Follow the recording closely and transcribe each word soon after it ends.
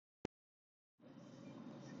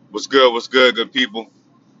What's good, good people?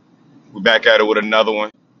 We're back at it with another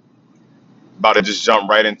one. About to just jump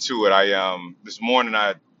right into it. This morning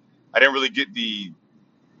I didn't really get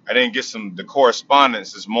I didn't get some the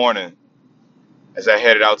correspondence this morning as I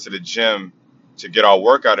headed out to the gym to get our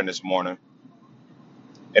workout in this morning.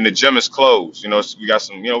 And the gym is closed. We got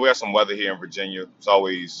some weather here in Virginia. It's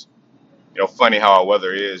always, funny how our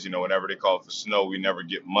weather is. Whenever they call for snow, we never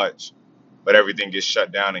get much. But everything gets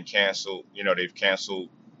shut down and canceled. They've canceled,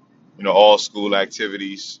 all school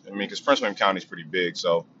activities. I mean, because Prince William County is pretty big,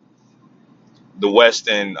 so the West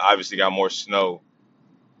End obviously got more snow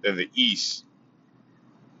than the East.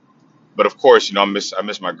 But of course, I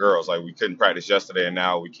miss my girls. Like we couldn't practice yesterday, and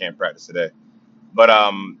now we can't practice today. But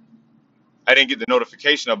I didn't get the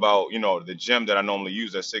notification about the gym that I normally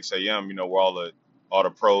use at 6 a.m. Where all the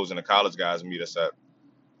pros and the college guys meet us at.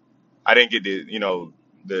 I didn't get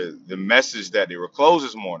the message that they were closed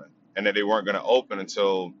this morning and that they weren't going to open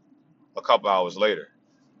until a couple hours later.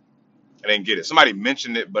 I didn't get it. Somebody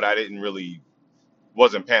mentioned it, but I didn't really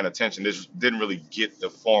wasn't paying attention. This didn't really get the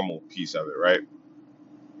formal piece of it, right?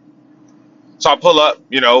 So I pull up,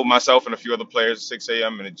 myself and a few other players at 6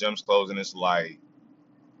 a.m. and the gym's closed, and it's like,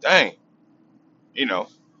 dang, you know.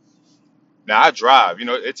 Now I drive,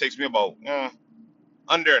 it takes me about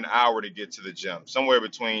under an hour to get to the gym, somewhere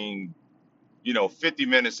between, 50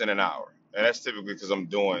 minutes and an hour. And that's typically because I'm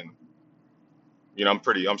doing,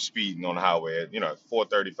 I'm speeding on the highway at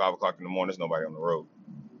 4:30, 5 o'clock in the morning, there's nobody on the road.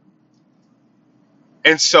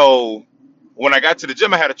 And so when I got to the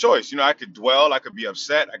gym, I had a choice. I could dwell, I could be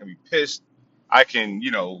upset, I can be pissed, I can,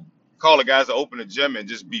 call the guys to open the gym and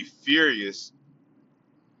just be furious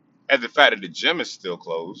at the fact that the gym is still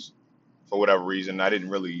closed for whatever reason. I didn't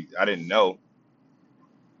know.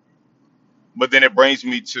 But then it brings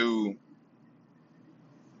me to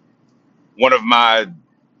one of my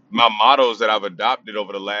mottos that I've adopted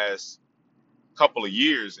over the last couple of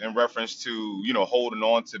years in reference to, holding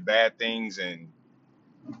on to bad things and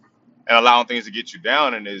allowing things to get you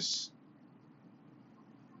down, and is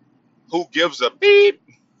who gives a beep?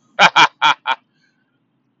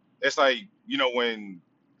 It's like, when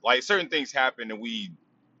like certain things happen and we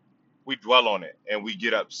dwell on it and we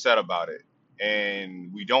get upset about it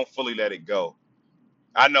and we don't fully let it go.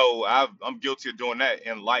 I know I'm guilty of doing that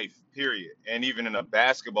in life, period. And even in a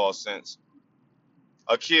basketball sense,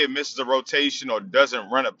 a kid misses a rotation or doesn't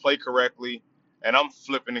run a play correctly, and I'm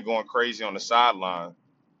flipping and going crazy on the sideline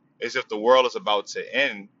as if the world is about to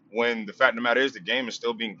end, when the fact of the matter is the game is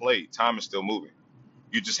still being played. Time is still moving.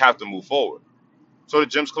 You just have to move forward. So the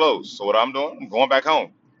gym's closed. So what I'm doing, I'm going back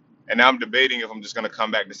home. And now I'm debating if I'm just going to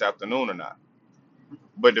come back this afternoon or not.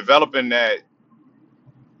 But developing that,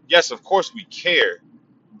 yes, of course we care,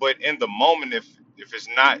 but in the moment, if it's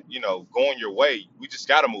not going your way, we just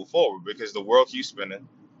got to move forward because the world keeps spinning,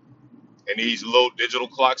 and these little digital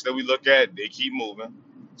clocks that we look at, they keep moving.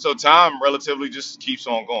 So time relatively just keeps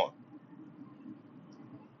on going.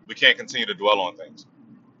 We can't continue to dwell on things.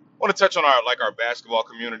 I want to touch on our basketball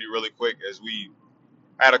community really quick, as we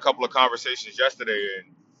had a couple of conversations yesterday,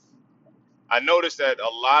 and I noticed that a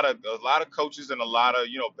lot of coaches and a lot of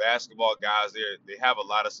basketball guys, they have a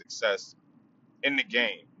lot of success in the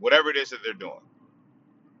game, whatever it is that they're doing.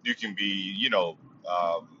 You can be,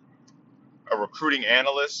 um, a recruiting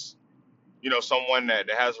analyst, someone that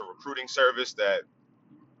has a recruiting service that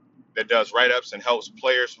does write ups and helps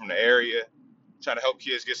players from the area, trying to help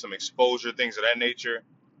kids get some exposure, things of that nature.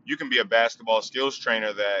 You can be a basketball skills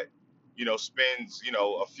trainer that, spends,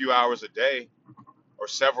 a few hours a day or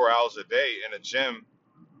several hours a day in a gym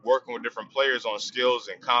working with different players on skills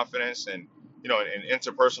and confidence and, and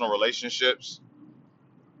interpersonal relationships.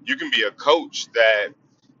 You can be a coach that,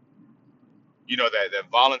 that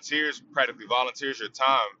practically volunteers your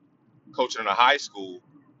time coaching in a high school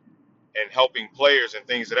and helping players and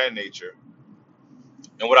things of that nature.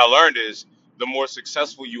 And what I learned is the more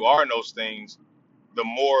successful you are in those things, the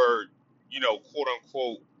more, quote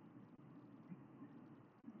unquote,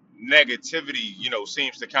 negativity,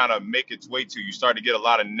 seems to kind of make its way to you. Start to get a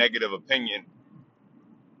lot of negative opinion,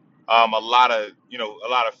 a lot of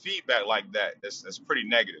feedback like that. That's pretty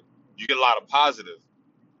negative. You get a lot of positive,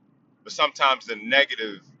 but sometimes the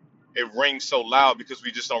negative, it rings so loud because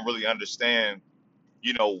we just don't really understand,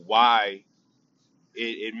 why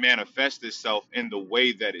it manifests itself in the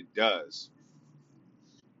way that it does.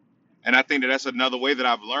 And I think that that's another way that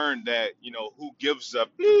I've learned that, who gives a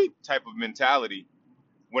beep type of mentality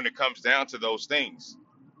when it comes down to those things.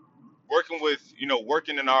 Working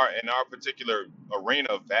in our particular arena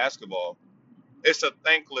of basketball, it's a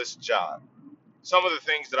thankless job. Some of the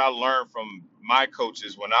things that I learned from my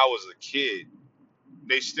coaches when I was a kid,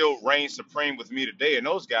 they still reign supreme with me today. And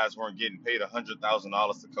those guys weren't getting paid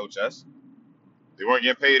 $100,000 to coach us. They weren't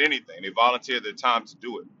getting paid anything. They volunteered their time to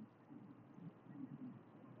do it.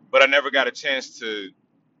 But I never got a chance to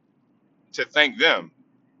thank them.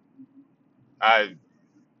 I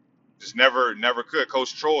just never could.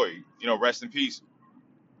 Coach Troy, rest in peace.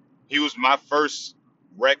 He was my first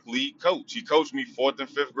rec league coach. He coached me fourth and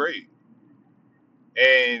fifth grade.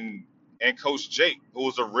 And Coach Jake, who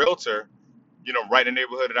was a realtor, right in the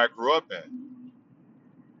neighborhood that I grew up in.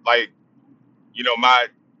 Like,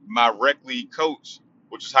 my rec league coach,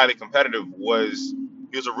 which was highly competitive,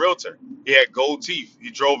 he was a realtor. He had gold teeth.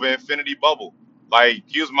 He drove an infinity bubble. Like,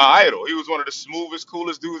 he was my idol. He was one of the smoothest,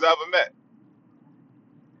 coolest dudes I ever met.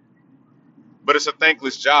 But it's a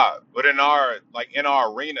thankless job. But in our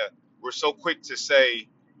arena, we're so quick to say,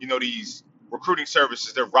 these recruiting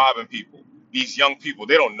services, they're robbing people. These young people,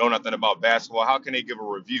 they don't know nothing about basketball. How can they give a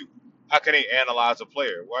review? How can they analyze a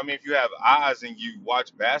player? Well, I mean, if you have eyes and you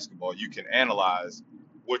watch basketball, you can analyze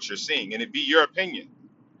what you're seeing, and it be your opinion.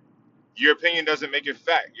 Your opinion doesn't make it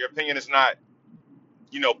fact. Your opinion is not,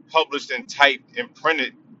 published and typed and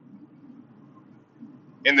printed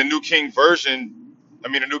in the New King version. I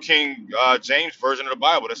mean, the New King James version of the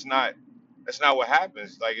Bible. That's not what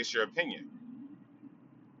happens. Like, it's your opinion.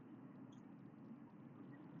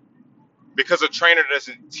 Because a trainer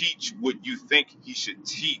doesn't teach what you think he should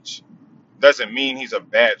teach doesn't mean he's a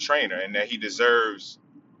bad trainer and that he deserves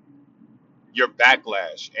your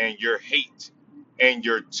backlash and your hate and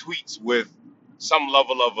your tweets with some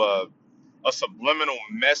level of a subliminal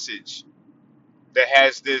message that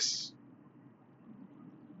has this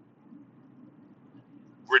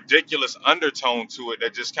ridiculous undertone to it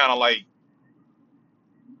that just kind of like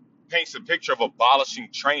paints a picture of abolishing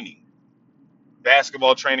training,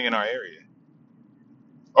 basketball training in our area.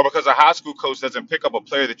 Or because a high school coach doesn't pick up a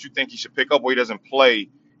player that you think he should pick up, or he doesn't play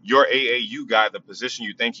your AAU guy the position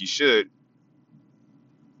you think he should,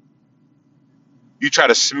 you try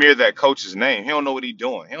to smear that coach's name. He don't know what he's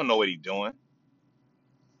doing. He don't know what he's doing.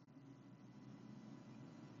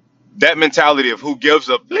 That mentality of who gives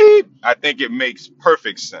a bleep, I think it makes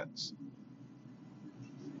perfect sense.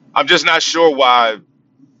 I'm just not sure why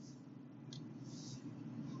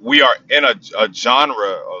we are in a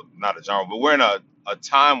genre, or not a genre, but we're in a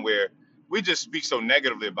time where we just speak so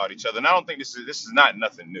negatively about each other. And I don't think this is not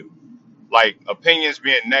nothing new. Like, opinions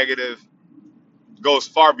being negative goes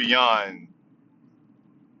far beyond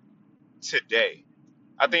today.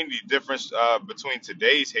 I think the difference between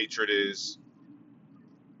today's hatred is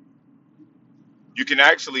you can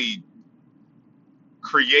actually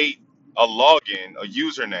create a login, a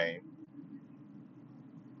username,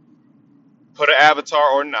 put an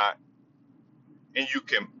avatar or not, and you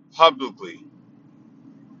can publicly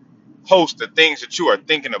post the things that you are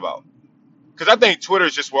thinking about. Because I think Twitter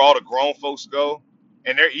is just where all the grown folks go,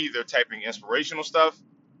 and they're either typing inspirational stuff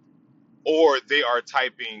or they are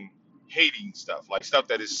typing hating stuff, like stuff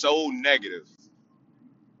that is so negative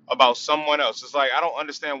about someone else. It's like, I don't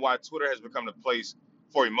understand why Twitter has become the place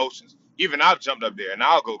for emotions. Even I've jumped up there and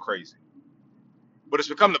I'll go crazy. But it's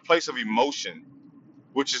become the place of emotion,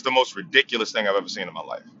 which is the most ridiculous thing I've ever seen in my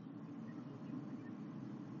life.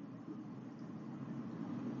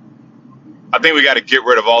 I think we got to get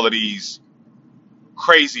rid of all of these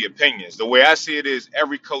crazy opinions. The way I see it is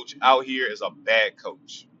every coach out here is a bad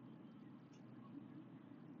coach.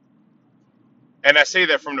 And I say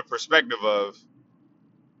that from the perspective of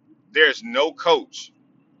there's no coach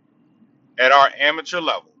at our amateur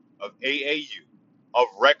level of AAU, of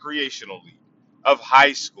recreational league, of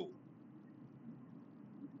high school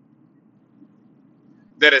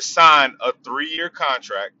that has signed a 3-year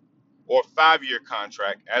contract or 5-year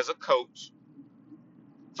contract as a coach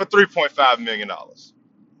for $3.5 million dollars,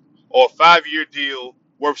 or a 5-year deal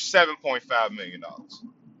worth $7.5 million dollars.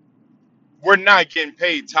 We're not getting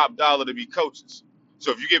paid top dollar to be coaches.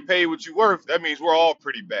 So if you get paid what you're worth, that means we're all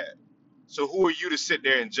pretty bad. So who are you to sit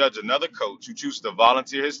there and judge another coach who chooses to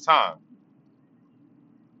volunteer his time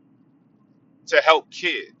to help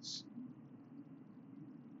kids?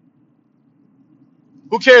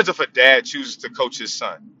 Who cares if a dad chooses to coach his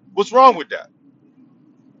son? What's wrong with that?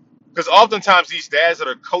 Because oftentimes these dads that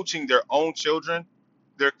are coaching their own children,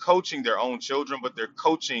 they're coaching their own children, but they're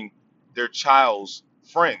coaching their child's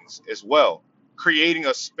friends as well, creating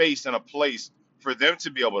a space and a place for them to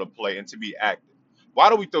be able to play and to be active. Why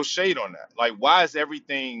do we throw shade on that? Like, why is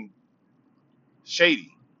everything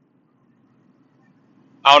shady?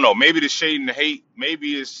 I don't know. Maybe the shade and the hate,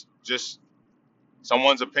 maybe it's just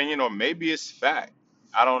someone's opinion, or maybe it's fact.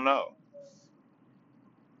 I don't know.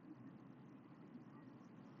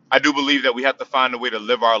 I do believe that we have to find a way to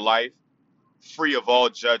live our life free of all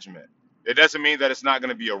judgment. It doesn't mean that it's not going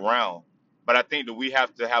to be around, but I think that we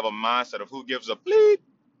have to have a mindset of who gives a bleep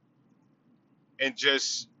and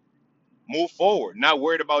just move forward, not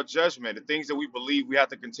worried about judgment. The things that we believe, we have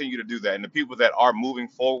to continue to do that. And the people that are moving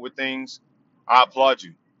forward with things, I applaud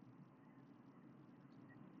you.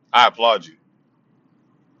 I applaud you.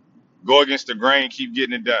 Go against the grain, keep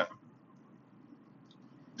getting it done.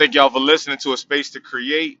 Thank y'all for listening to A Space to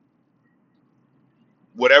Create.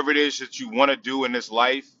 Whatever it is that you want to do in this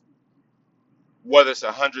life, whether it's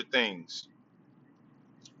 100 things,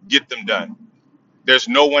 get them done. There's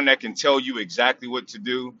no one that can tell you exactly what to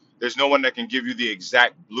do. There's no one that can give you the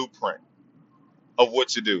exact blueprint of what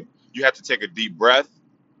to do. You have to take a deep breath,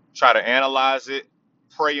 try to analyze it,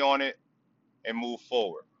 pray on it, and move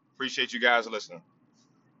forward. Appreciate you guys listening.